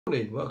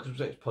Morning, welcome to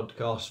the next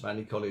podcast of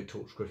Andy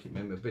Collier-talks cricket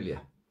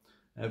memorabilia.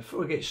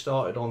 Before we get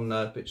started on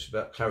bits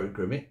about Clarrie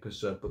Grimmett,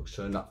 because books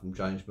turned up from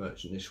James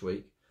Merchant this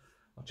week,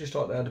 I'd just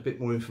like to add a bit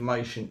more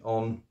information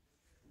on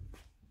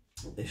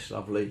this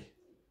lovely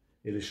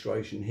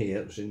illustration here.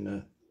 It was in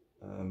the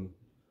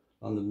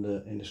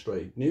London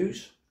Illustrated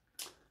News,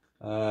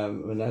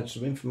 and I had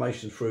some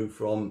information through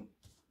from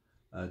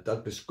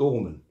Douglas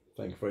Gorman.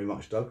 Thank you very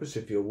much, Douglas,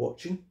 if you're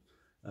watching.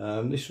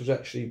 This was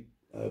actually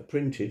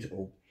printed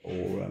or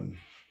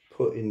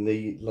put in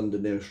the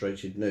London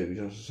Illustrated News.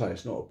 As I say,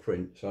 it's not a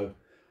print, so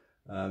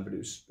but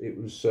it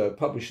was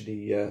published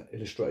in the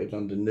Illustrated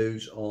London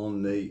News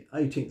on the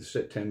 18th of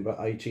September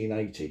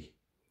 1880,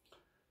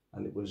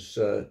 and it was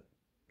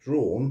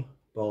drawn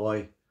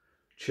by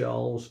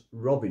Charles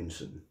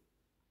Robinson,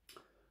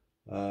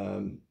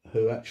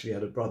 who actually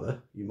had a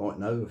brother you might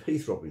know of,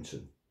 Heath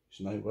Robinson,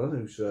 his name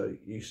was, who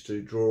used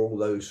to draw all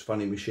those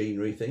funny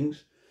machinery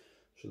things.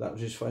 So that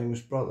was his famous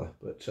brother,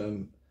 but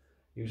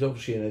he was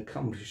obviously an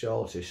accomplished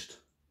artist,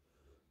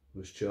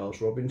 was Charles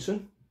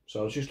Robinson.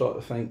 So I'd just like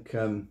to thank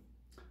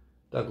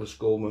Douglas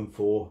Gorman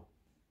for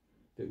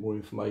a bit more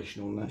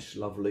information on this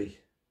lovely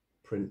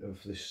print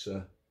of this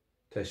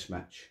test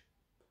match.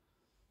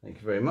 Thank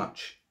you very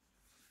much.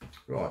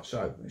 Right,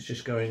 so let's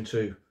just go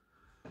into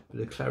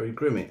the Clarrie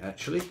Grimmett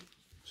actually.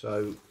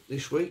 So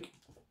this week,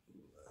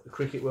 the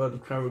cricket world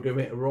of Clarrie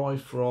Grimmett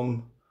arrived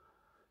from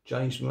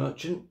James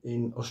Merchant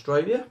in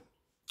Australia,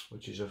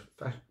 which is a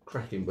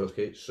cracking book.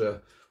 It's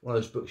one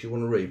of those books you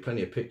want to read,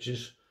 plenty of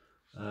pictures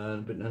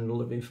and a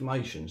lot of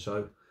information.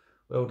 So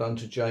well done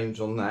to James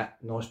on that.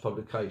 Nice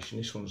publication.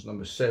 This one's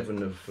number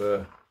 7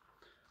 of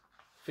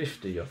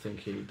 50, I think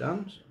he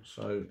done.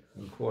 So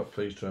I'm quite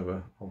pleased to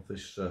have of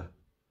this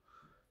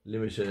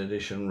limited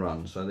edition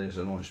run. So there's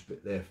a nice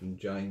bit there from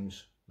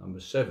James, number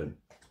 7.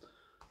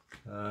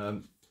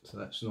 So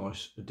that's a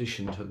nice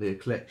addition to the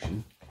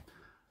collection.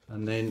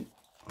 And then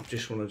I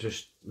just want to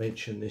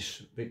mention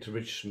this Victor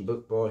Richardson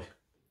book by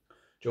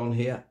John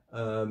here.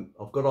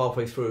 I've got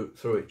halfway through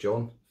it,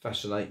 John.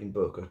 Fascinating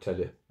book, I tell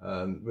you.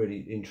 Really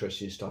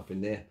interesting stuff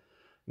in there.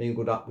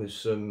 Mingled up with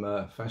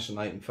some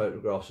fascinating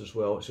photographs as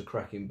well. It's a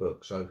cracking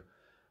book, so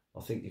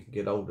I think you can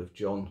get hold of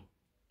John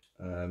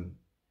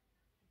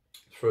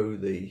through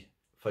the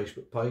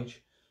Facebook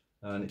page,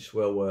 and it's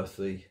well worth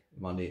the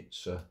money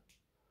it's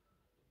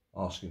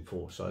asking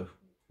for. So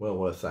well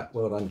worth that.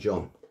 Well done,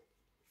 John.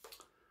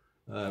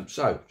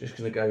 So just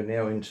going to go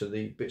now into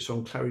the bits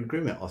on Clarrie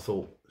Grimmett. I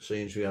thought,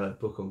 seeing as we had a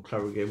book on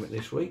Clarrie Grimmett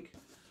this week,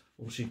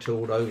 obviously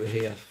toured over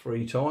here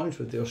 3 times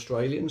with the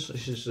Australians.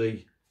 This is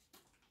the,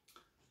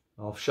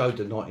 I've showed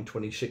the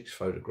 1926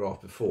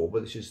 photograph before,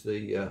 but this is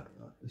the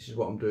this is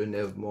what I'm doing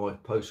now with my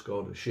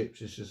postcard of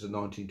ships. This is the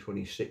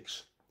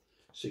 1926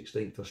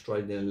 16th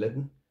Australian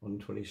 11 on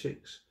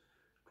 26.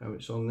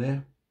 Grimmett's on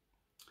there.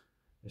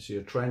 This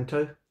is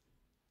Otranto,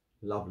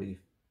 lovely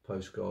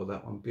postcard,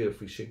 that one,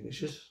 beautifully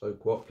signatures, so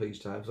quite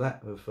pleased to have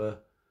that of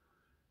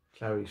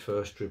Clarrie's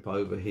first trip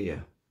over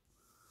here.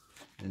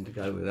 And to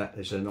go with that,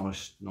 there's a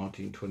nice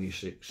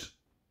 1926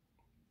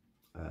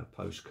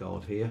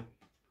 postcard here.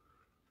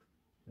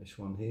 This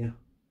one here.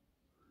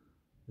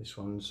 This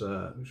one's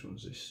which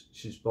one's this?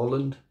 This is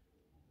Bolland.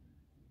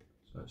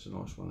 So that's a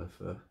nice one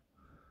of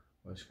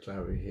where's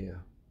Clarrie here?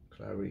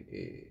 Clarrie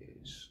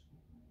is,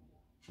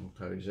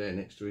 Clarrie's there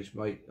next to his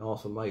mate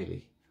Arthur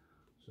Maley.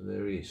 So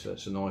there he is. So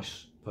that's a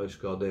nice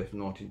postcard there from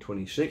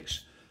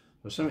 1926.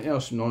 But something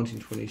else from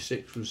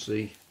 1926 was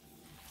the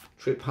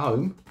trip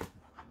home.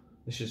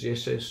 This is the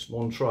SS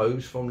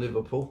Montrose from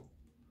Liverpool.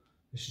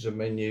 This is a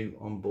menu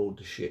on board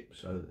the ship.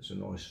 So it's a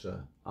nice,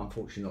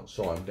 unfortunately not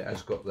signed, but it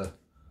has got the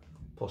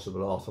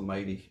possible Arthur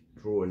Maley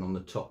drawing on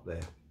the top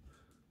there.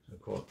 So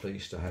quite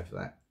pleased to have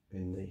that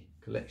in the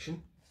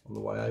collection on the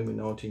way home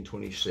in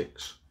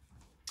 1926.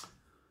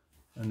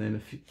 And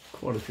then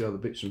quite a few other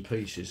bits and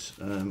pieces.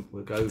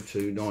 We'll go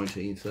to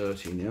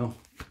 1930 now,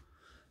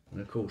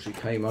 and of course he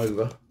came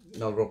over,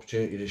 another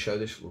opportunity to show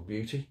this little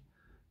beauty,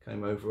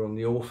 came over on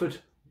the Orford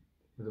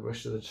with the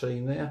rest of the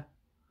team there,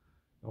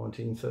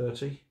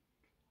 1930.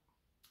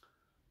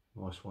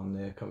 Nice one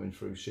there, coming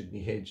through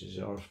Sydney Heads as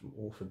ours from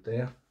Orford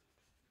there.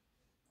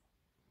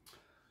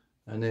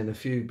 And then a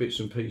few bits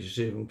and pieces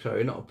here from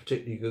Clarrie, not a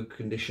particularly good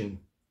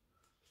condition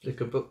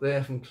flicker book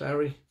there from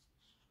Clarrie.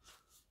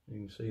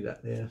 You can see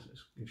that there, so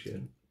it gives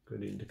you a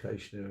good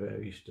indication of how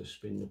he used to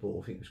spin the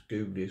ball. I think it's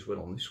googly as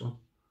well on this one.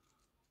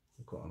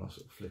 Quite a nice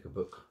little flicker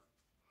book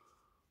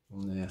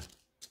on there.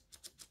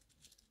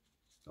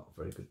 Not a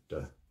very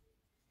good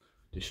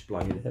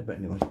display there, but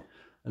anyway.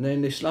 And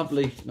then this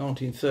lovely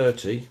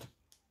 1930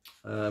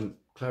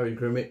 Clarrie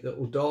Grimmett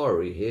little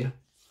diary here.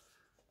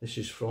 This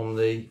is from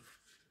the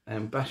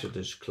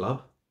Ambassadors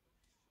Club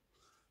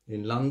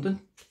in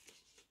London.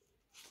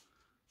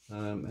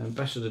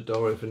 Ambassador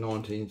diary for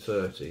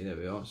 1930. There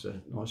we are. It's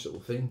a nice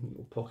little thing,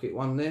 little pocket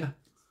one there.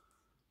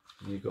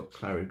 And you've got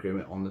Clarrie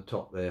Grimmett on the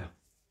top there,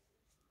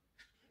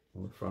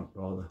 on the front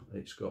rather.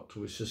 It's got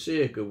with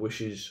sincere good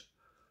wishes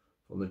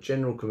From the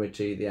General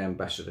Committee, the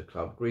Ambassador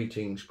Club.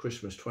 Greetings,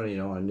 Christmas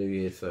 29, New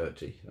Year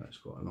 30. That's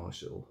quite a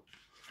nice little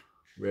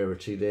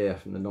rarity there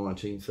from the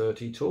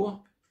 1930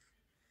 tour.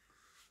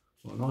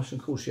 Quite nice. And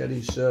of course he had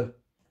his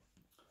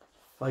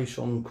face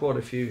on quite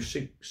a few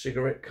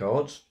cigarette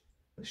cards.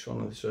 This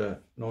one is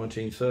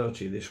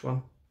 1930, this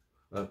one.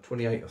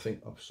 28 I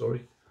think, I'm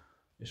sorry.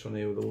 This one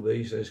here with all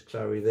these, there's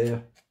Clarrie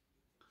there.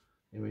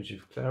 Image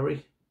of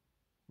Clarrie,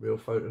 real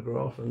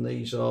photograph, and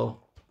these are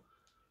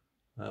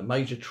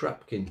Major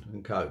Trapkin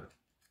and Co.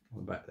 on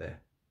the back there.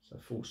 So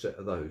full set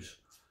of those,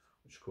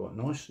 which is quite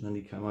nice. And then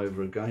he came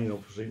over again,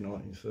 obviously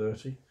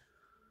 1930.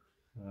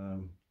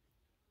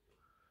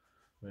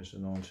 Where's the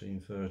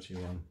 1930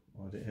 one?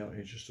 I had it out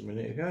here just a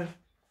minute ago.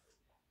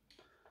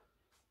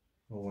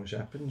 Always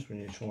happens when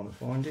you're trying to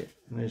find it.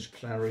 And there's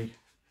Clarrie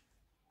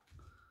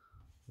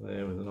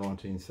there with the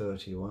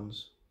 1930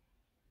 ones.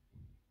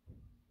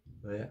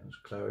 There, that's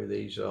Clarrie.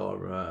 These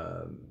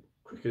are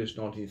Cricketers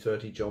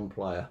 1930 John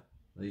Player.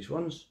 These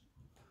ones.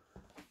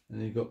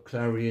 And you've got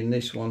Clarrie in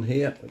this one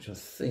here, which I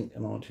think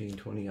a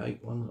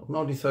 1928 one.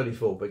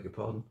 1934, beg your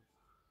pardon.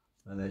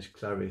 And there's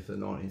Clarrie for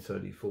the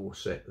 1934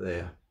 set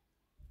there.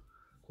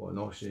 Quite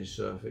nice in his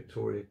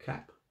Victoria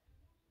cap.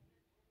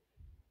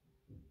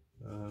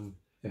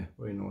 Yeah,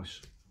 very nice.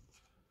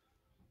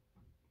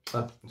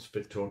 It's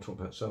Victoria, I'm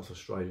talking about South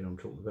Australia, I'm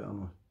talking about,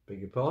 I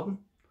beg your pardon.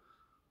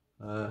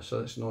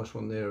 So that's a nice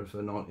one there of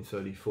the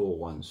 1934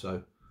 one,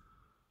 so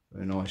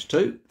very nice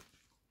too.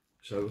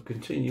 So we'll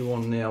continue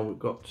on now. We've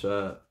got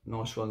a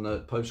nice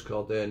one,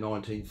 postcard there,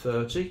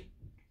 1930.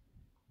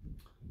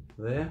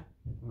 There,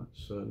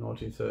 that's a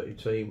 1930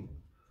 team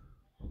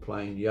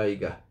playing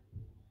Jaeger.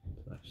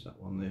 That's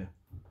that one there.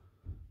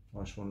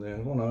 Nice one there.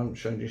 The one I haven't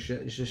shown you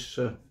yet is this.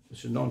 This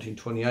is a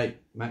 1928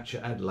 match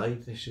at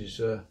Adelaide. This is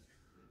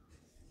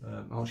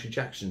Archie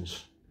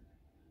Jackson's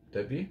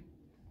debut.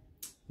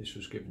 This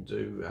was given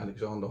to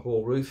Alexander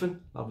Hall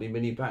Ruthven. Lovely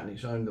mini bat in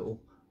its own little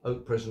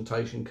oak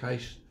presentation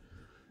case.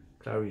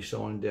 Clarrie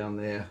signed down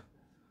there.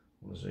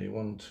 What was he?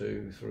 1,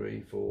 2,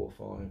 3, 4,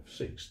 5,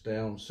 6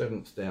 down.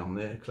 7th down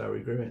there.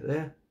 Clarrie Grimmett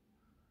there.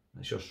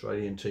 That's the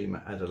Australian team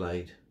at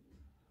Adelaide.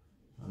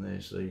 And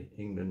there's the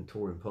England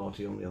touring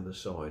party on the other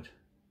side.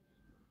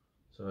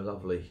 So a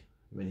lovely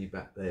mini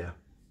bat there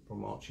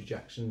from Archie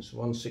Jackson's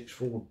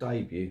 164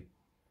 debut.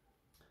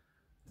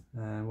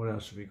 And what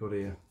else have we got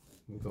here?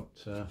 We've got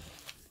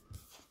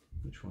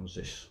which one's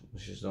this?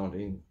 This is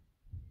 19.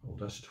 Oh,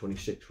 that's the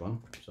 26th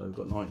one. So we've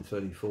got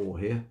 1934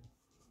 here.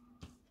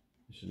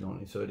 This is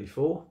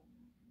 1934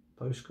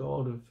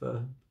 postcard of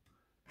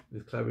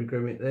with Clarrie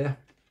Grimmett there.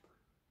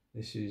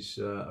 This is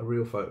a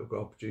real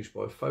photograph produced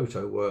by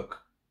Photo Work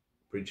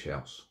Bridge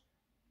House.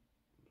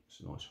 It's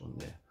a nice one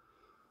there.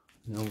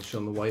 And obviously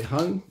on the way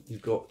home,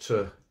 you've got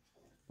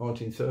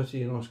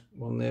 1930, a nice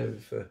one there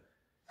with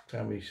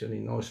Clarrie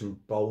sitting nice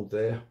and bold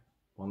there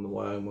on the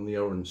way home on the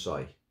orange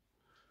say.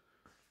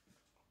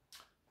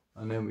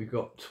 And then we've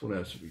got, what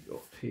else have we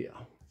got here?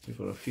 We've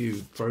got a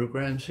few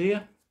programs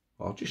here.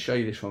 I'll just show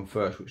you this one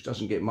first, which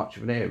doesn't get much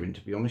of an airing, to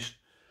be honest.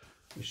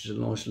 This is a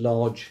nice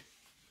large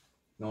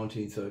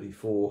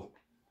 1934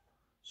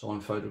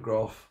 signed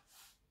photograph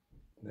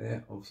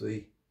there of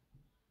the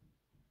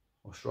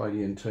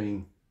Australian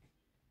team.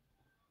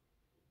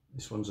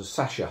 This one's a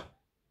Sasha,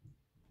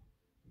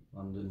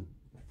 London,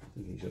 I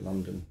think he's a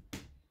London,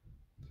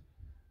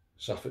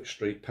 Suffolk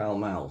Street, Pall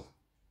Mall.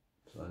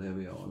 So there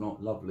we are,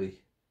 not lovely,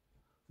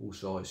 full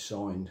size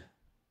signed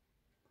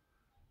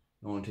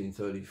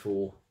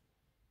 1934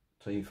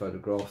 team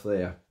photograph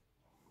there.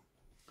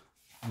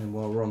 And then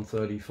while we're on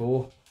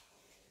 34,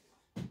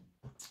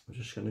 we're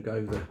just going to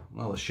go with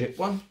another ship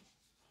one.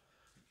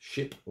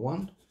 Ship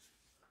one.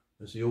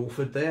 There's the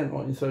Orford there,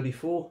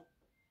 1934.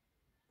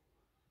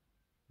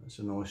 That's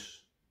a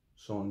nice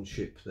signed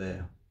ship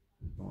there,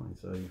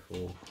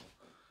 1934.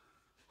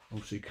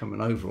 Obviously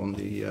coming over on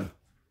the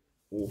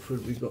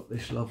Orford, we've got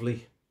this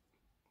lovely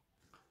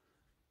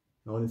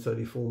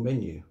 1934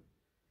 menu,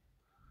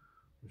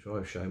 which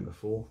I've shown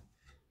before.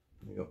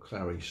 We've got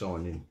Clarrie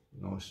signing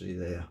nicely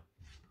there.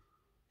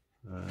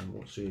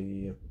 What's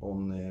he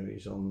on there?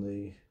 He's on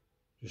the,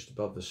 just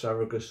above the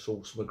Sarragus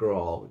Sauce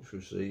McGrath, which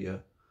was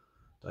the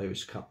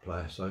Davis Cup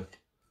player. So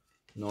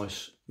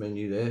nice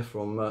menu there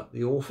from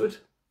the Orford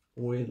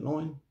Orient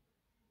line.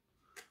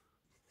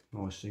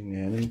 Nice thing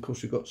there. And then of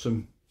course we've got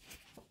some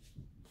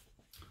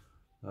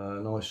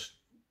nice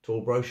tall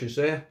brochures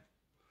there.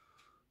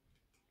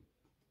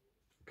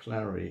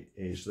 Clarrie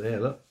is there,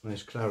 look,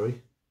 there's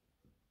Clarrie.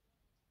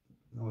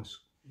 Nice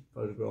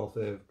photograph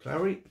there of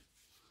Clarrie.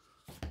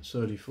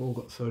 34,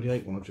 got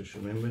 38 one I've just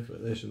remembered,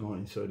 but there's a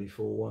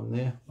 1934 one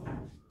there.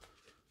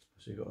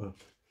 So you've got a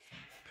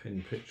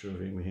pinned picture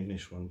of him in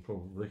this one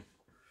probably.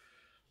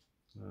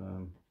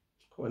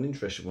 Quite an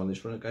interesting one,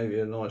 this one. It gave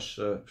you a nice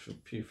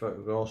few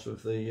photographs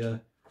of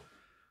the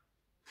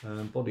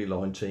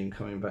bodyline team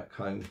coming back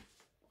home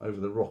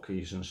over the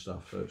Rockies and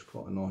stuff, so it's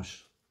quite a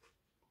nice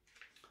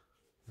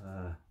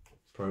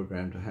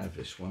programme to have,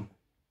 this one.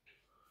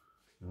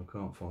 I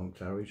can't find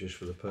Clarrie just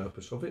for the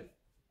purpose of it.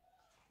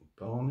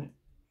 Barnet.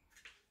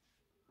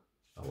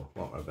 Oh, I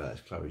won't worry about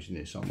that. Clarrie's in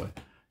there somewhere.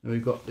 And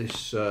we've got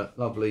this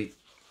lovely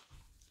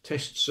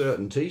Test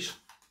Certainties,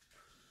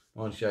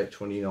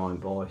 9829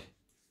 by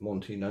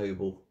Monty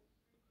Noble.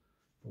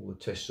 All the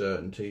test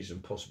certainties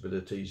and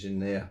possibilities in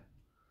there.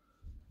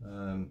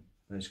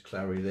 There's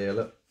Clarrie there,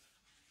 look.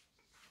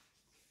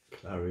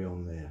 Clarrie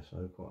on there,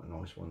 so quite a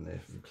nice one there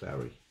from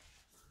Clarrie.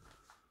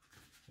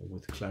 All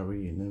with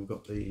Clarrie, and then we've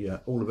got the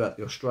All About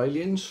the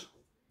Australians,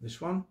 this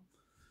one,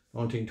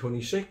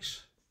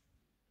 1926.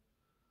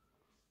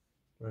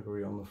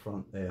 Gregory on the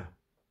front there.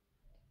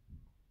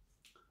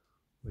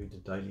 Read the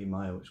Daily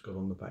Mail, it's got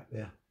on the back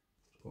there.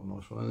 It's quite a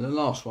nice one. And the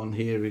last one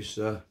here is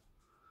the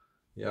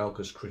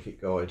Alga's Cricket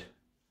Guide.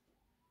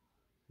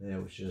 There,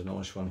 which is a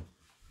nice one.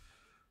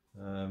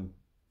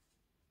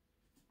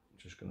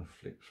 Just going to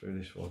flick through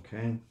this if I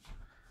can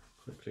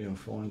quickly and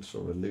find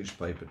sort of a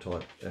newspaper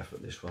type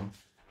effort, this one.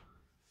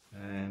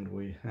 And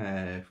we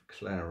have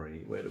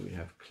Clarrie. Where do we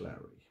have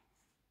Clarrie?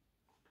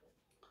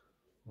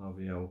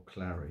 Lovely old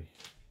Clarrie.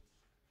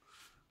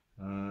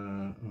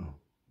 Oh,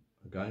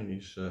 again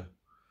he's oh,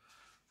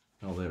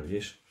 there he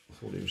is. I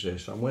thought he was there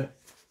somewhere.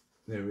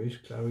 There he is,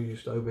 Clarrie,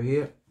 just over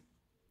here.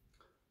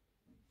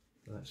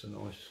 That's a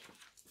nice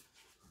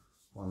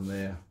one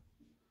there,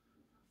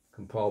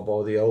 compiled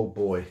by the old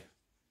boy.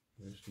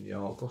 There's the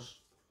Argos,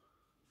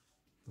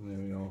 and there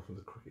we are for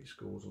the cricket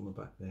scores on the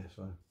back there.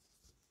 So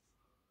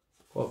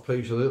quite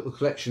pleased with a little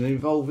collection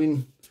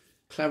involving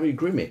Clarrie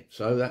Grimmett.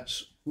 So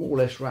that's more or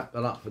less wrapped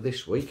that up for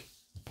this week.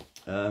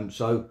 We'll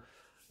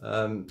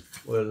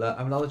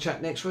have another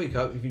chat next week.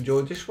 Hope you've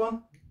enjoyed this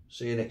one.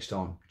 See you next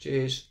time.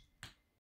 Cheers.